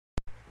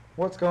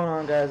What's going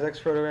on, guys?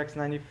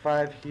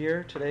 XProtoX95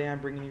 here. Today I'm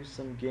bringing you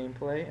some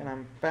gameplay, and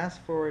I'm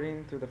fast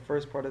forwarding through the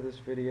first part of this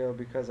video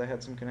because I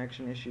had some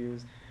connection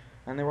issues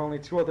and there were only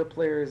two other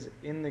players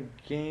in the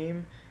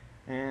game,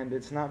 and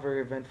it's not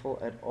very eventful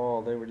at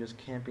all. They were just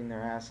camping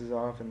their asses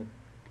off in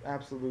the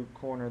absolute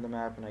corner of the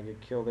map, and I get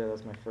killed there.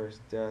 That's my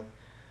first death.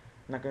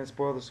 I'm not going to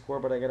spoil the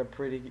score, but I got a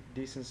pretty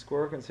decent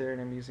score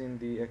considering I'm using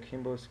the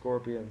Akimbo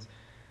Scorpions.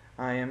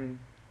 I am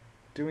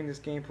doing this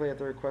gameplay at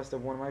the request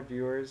of one of my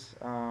viewers.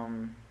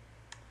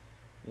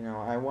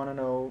 I want to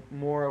know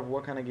more of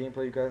what kind of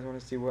gameplay you guys want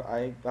to see. What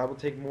I will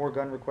take more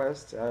gun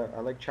requests. I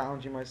like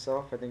challenging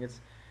myself. I think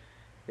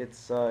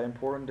it's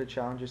important to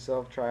challenge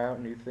yourself, try out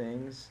new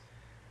things.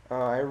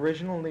 I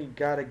originally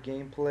got a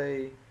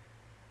gameplay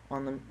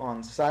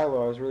on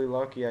Silo. I was really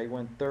lucky. I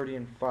went 30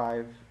 and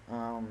 5.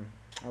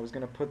 I was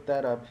gonna put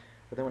that up,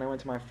 but then when I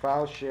went to my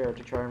file share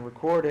to try and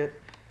record it,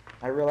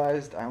 I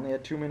realized I only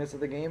had 2 minutes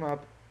of the game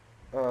up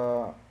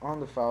on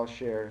the file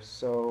share,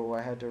 so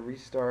I had to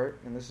restart.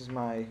 And this is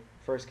my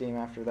first game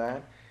after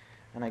that,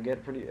 and I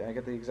get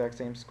the exact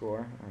same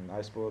score. And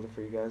I spoiled it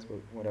for you guys, but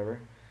whatever.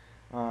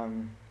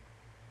 Um,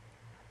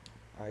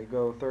 I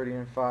go 30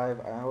 and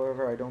 5.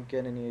 However, I don't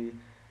get any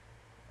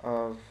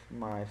of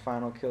my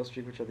final kill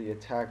streak, which are the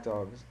attack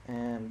dogs.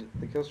 And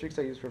the kill streaks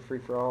I use for free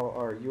for all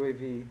are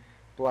UAV,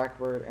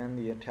 Blackbird, and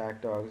the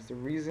attack dogs. The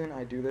reason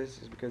I do this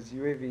is because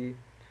UAV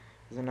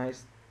is a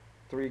nice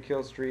 3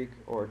 kill streak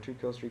or 2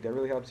 kill streak that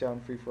really helps you out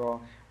in free for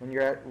all. When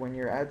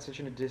you're at such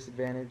a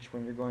disadvantage,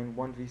 when you're going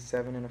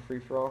 1v7 in a free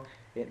for all,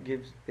 it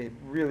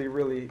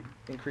really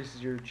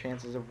increases your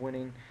chances of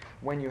winning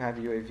when you have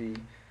UAV.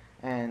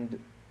 And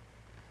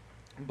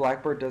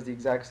Blackbird does the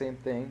exact same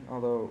thing,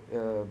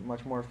 although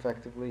much more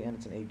effectively, and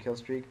it's an 8 kill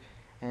streak.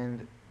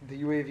 And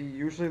the UAV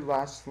usually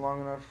lasts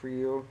long enough for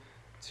you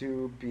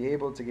to be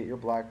able to get your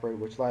Blackbird,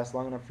 which lasts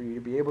long enough for you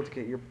to be able to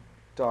get your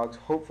dogs,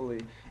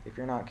 hopefully, if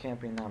you're not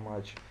camping that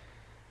much.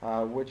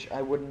 Which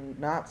I would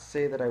not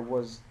say that I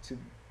was to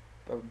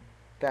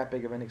that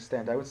big of an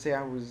extent. I would say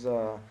I was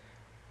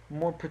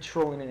more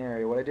patrolling an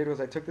area. What I did was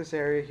I took this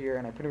area here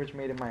and I pretty much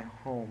made it my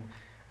home.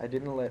 I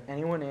didn't let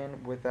anyone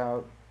in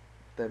without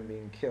them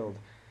being killed.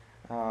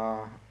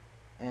 Uh,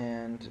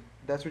 and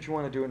that's what you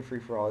want to do in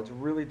free-for-all. It's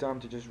really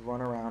dumb to just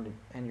run around,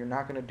 and you're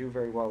not going to do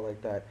very well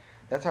like that.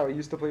 That's how I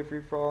used to play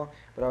free-for-all,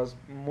 but I was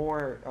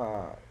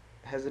more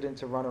hesitant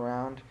to run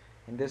around.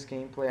 In this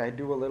gameplay, I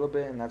do a little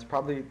bit, and that's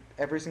probably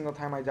every single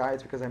time I die,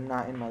 it's because I'm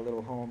not in my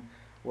little home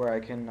where I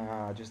can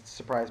just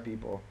surprise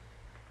people.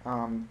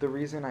 The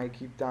reason I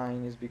keep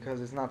dying is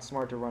because it's not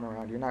smart to run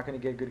around. You're not going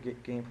to get good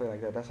gameplay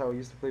like that. That's how I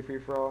used to play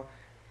free-for-all.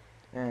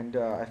 And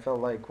I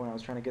felt like when I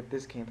was trying to get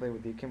this gameplay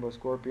with the Akimbo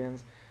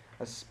Scorpions,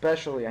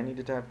 especially, I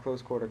needed to have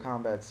close quarter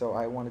combat, so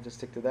I wanted to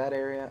stick to that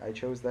area. I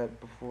chose that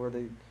before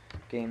the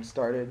game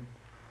started,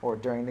 or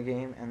during the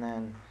game, and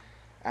then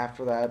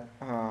after that,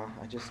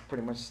 I just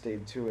pretty much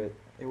stayed to it.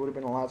 It would have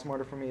been a lot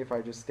smarter for me if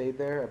I just stayed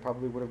there. I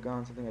probably would have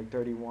gone something like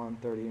 31,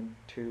 30 and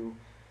 2,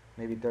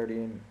 maybe 30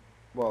 and,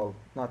 well,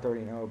 not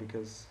 30 and 0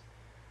 because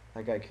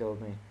that guy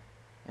killed me.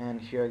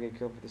 And here I get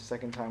killed for the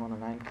second time on a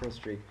 9 kill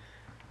streak.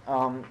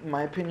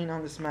 My opinion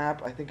on this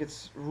map, I think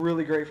it's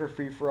really great for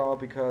free-for-all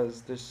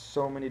because there's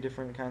so many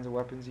different kinds of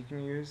weapons you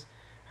can use.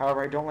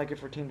 However, I don't like it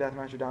for team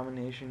deathmatch or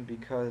domination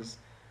because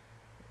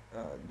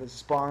the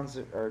spawns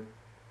are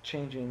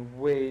changing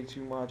way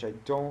too much. I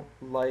don't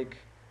like...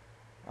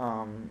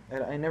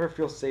 I never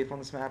feel safe on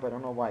this map. I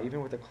don't know why.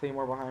 Even with a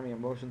claymore behind me, a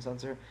motion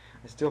sensor,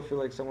 I still feel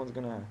like someone's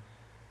going to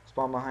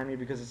spawn behind me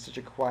because it's such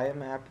a quiet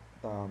map.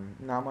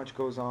 Not much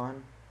goes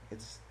on.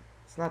 It's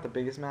not the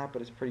biggest map,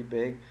 but it's pretty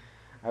big,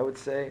 I would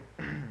say.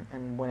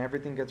 And when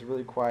everything gets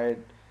really quiet,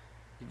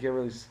 you get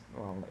really,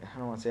 well, I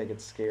don't want to say I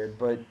get scared,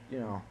 but,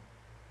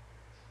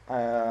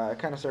 I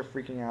kind of start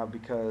freaking out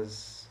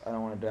because I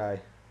don't want to die.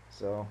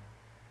 So,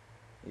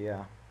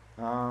 yeah.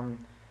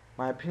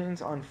 My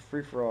opinions on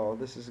free-for-all.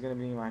 This is going to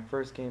be my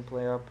first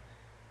gameplay up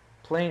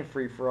playing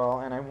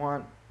free-for-all, and I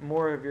want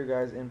more of your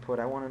guys' input.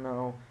 I want to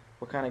know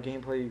what kind of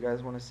gameplay you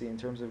guys want to see in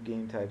terms of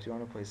game types. You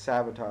want to play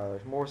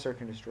sabotage, more search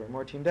and destroy,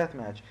 more team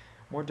deathmatch,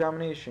 more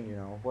domination,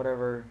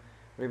 whatever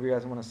you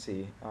guys want to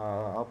see.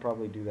 I'll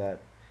probably do that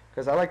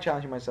because I like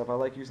challenging myself. I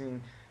like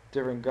using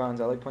different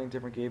guns. I like playing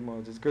different game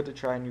modes. It's good to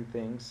try new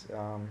things.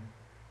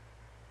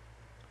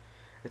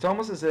 It's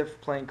almost as if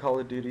playing Call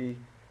of Duty,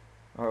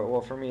 or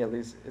well, for me at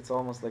least, it's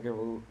almost like a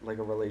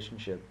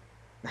relationship.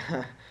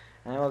 I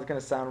know it's gonna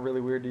sound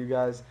really weird to you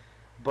guys,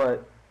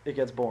 but it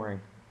gets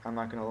boring. I'm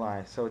not gonna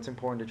lie. So it's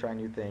important to try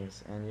new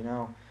things, and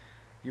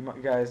you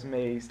guys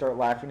may start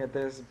laughing at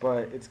this,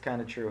 but it's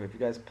kind of true. If you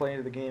guys play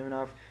into the game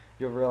enough,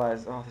 you'll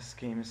realize, oh, this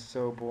game is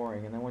so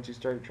boring. And then once you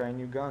start trying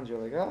new guns,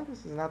 you're like, oh,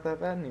 this is not that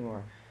bad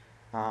anymore.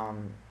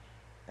 Um,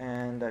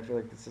 and I feel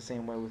like it's the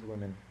same way with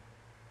women.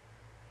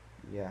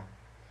 Yeah.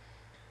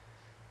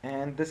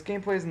 And this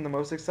gameplay isn't the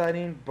most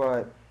exciting,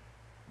 but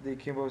the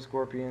Akimbo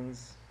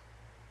Scorpions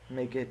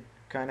make it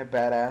kind of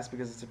badass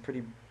because it's a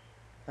pretty...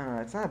 I don't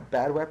know, it's not a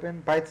bad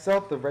weapon. By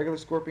itself, the regular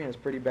Scorpion is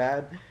pretty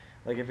bad,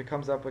 Like if it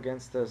comes up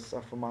against a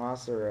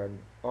FAMAS or an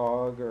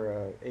AUG or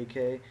a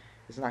AK,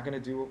 it's not going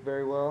to do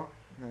very well.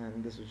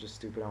 And this was just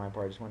stupid on my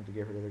part. I just wanted to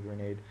get rid of the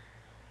grenade.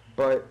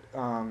 But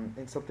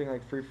in something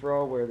like free for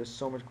all, where there's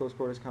so much close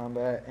quarters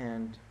combat,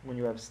 and when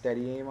you have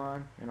steady aim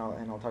on, and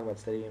I'll talk about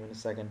steady aim in a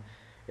second,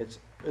 it's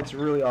a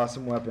really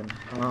awesome weapon.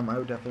 I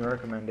would definitely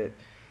recommend it.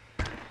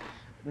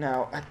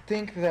 Now, I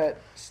think that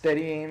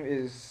steady aim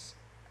is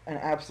an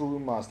absolute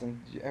must, and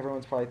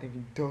everyone's probably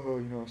thinking,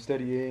 duh,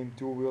 steady aim,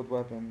 dual wield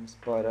weapons.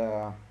 But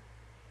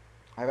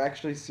I've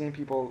actually seen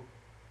people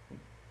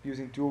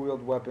using dual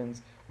wield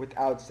weapons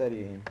without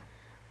steady aim,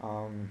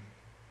 um,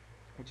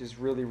 which is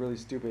really, really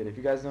stupid. If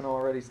you guys don't know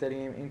already, steady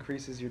aim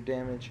increases your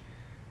damage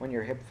when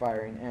you're hip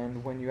firing,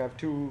 and when you have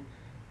two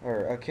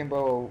or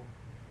akimbo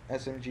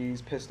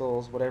SMGs,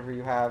 pistols, whatever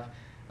you have,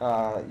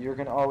 you're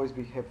gonna always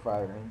be hip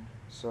firing.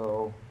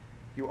 So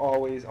you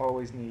always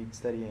need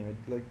steady aim.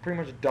 It like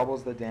pretty much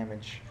doubles the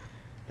damage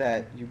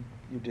that you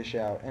dish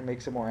out and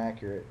makes it more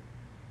accurate.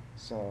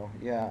 So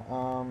yeah,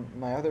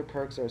 my other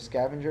perks are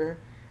Scavenger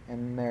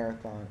and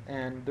Marathon.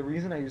 And the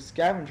reason I use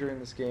Scavenger in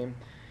this game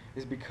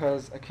is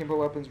because akimbo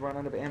weapons run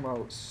out of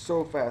ammo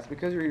so fast.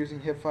 Because you're using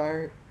hip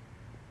fire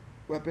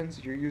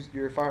weapons,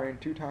 you're firing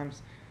 2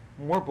 times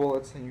more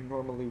bullets than you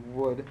normally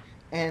would,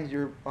 and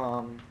you're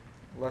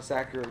less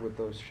accurate with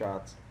those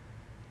shots.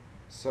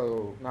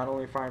 So not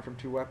only firing from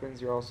 2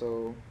 weapons, you're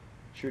also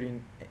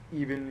shooting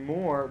even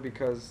more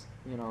because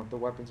the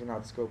weapons are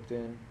not scoped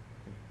in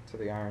to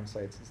the iron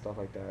sights and stuff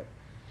like that.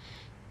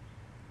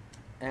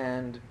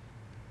 And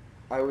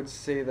I would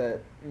say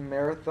that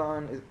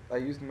I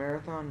used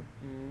marathon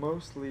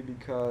mostly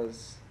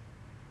because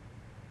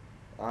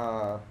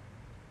uh,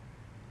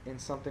 in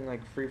something like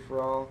free for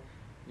all,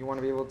 you want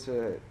to be able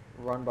to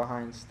run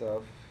behind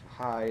stuff,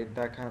 hide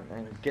that kind of,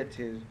 and get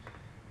to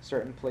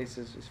certain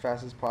places as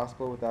fast as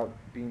possible without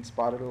being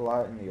spotted a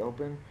lot in the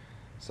open.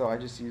 So I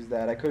just used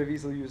that. I could have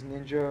easily used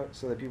ninja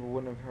so that people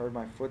wouldn't have heard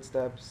my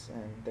footsteps,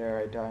 and there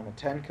I die on a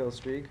 10 kill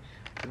streak,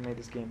 which would have made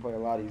this gameplay a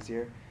lot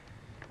easier.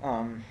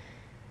 Um,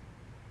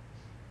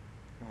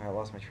 I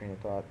lost my train of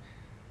thought.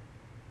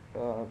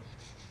 Uh,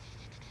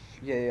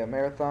 yeah,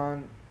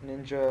 marathon,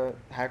 ninja,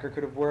 hacker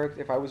could have worked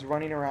if I was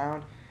running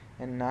around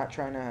and not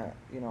trying to,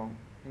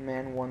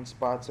 man one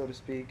spot, so to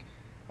speak.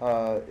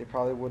 It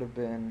probably would have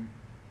been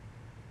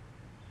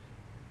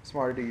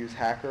smarter to use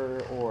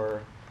hacker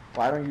or,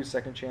 well, I don't use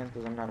second chance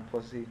because I'm not a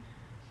pussy,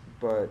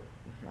 but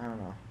I don't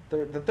know.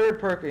 The third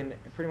perk in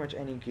pretty much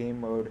any game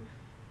mode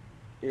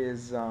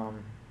is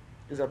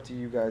is up to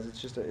you guys.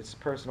 It's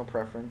personal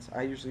preference.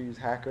 I usually use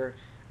hacker.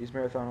 I use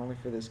marathon only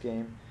for this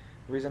game.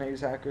 The reason I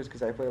use hacker is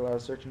because I play a lot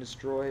of search and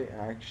destroy.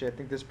 And actually, I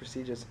think this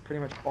prestige is pretty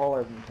much all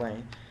I've been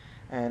playing.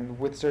 And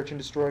with search and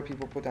destroy,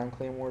 people put down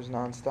claymores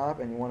nonstop,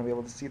 and you want to be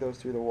able to see those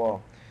through the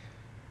wall.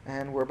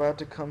 And we're about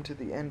to come to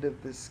the end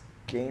of this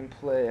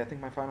gameplay. I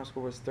think my final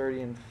score was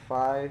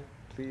 30-5.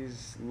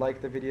 Please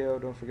like the video.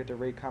 Don't forget to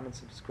rate, comment,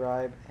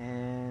 subscribe,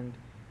 and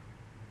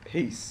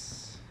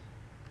peace.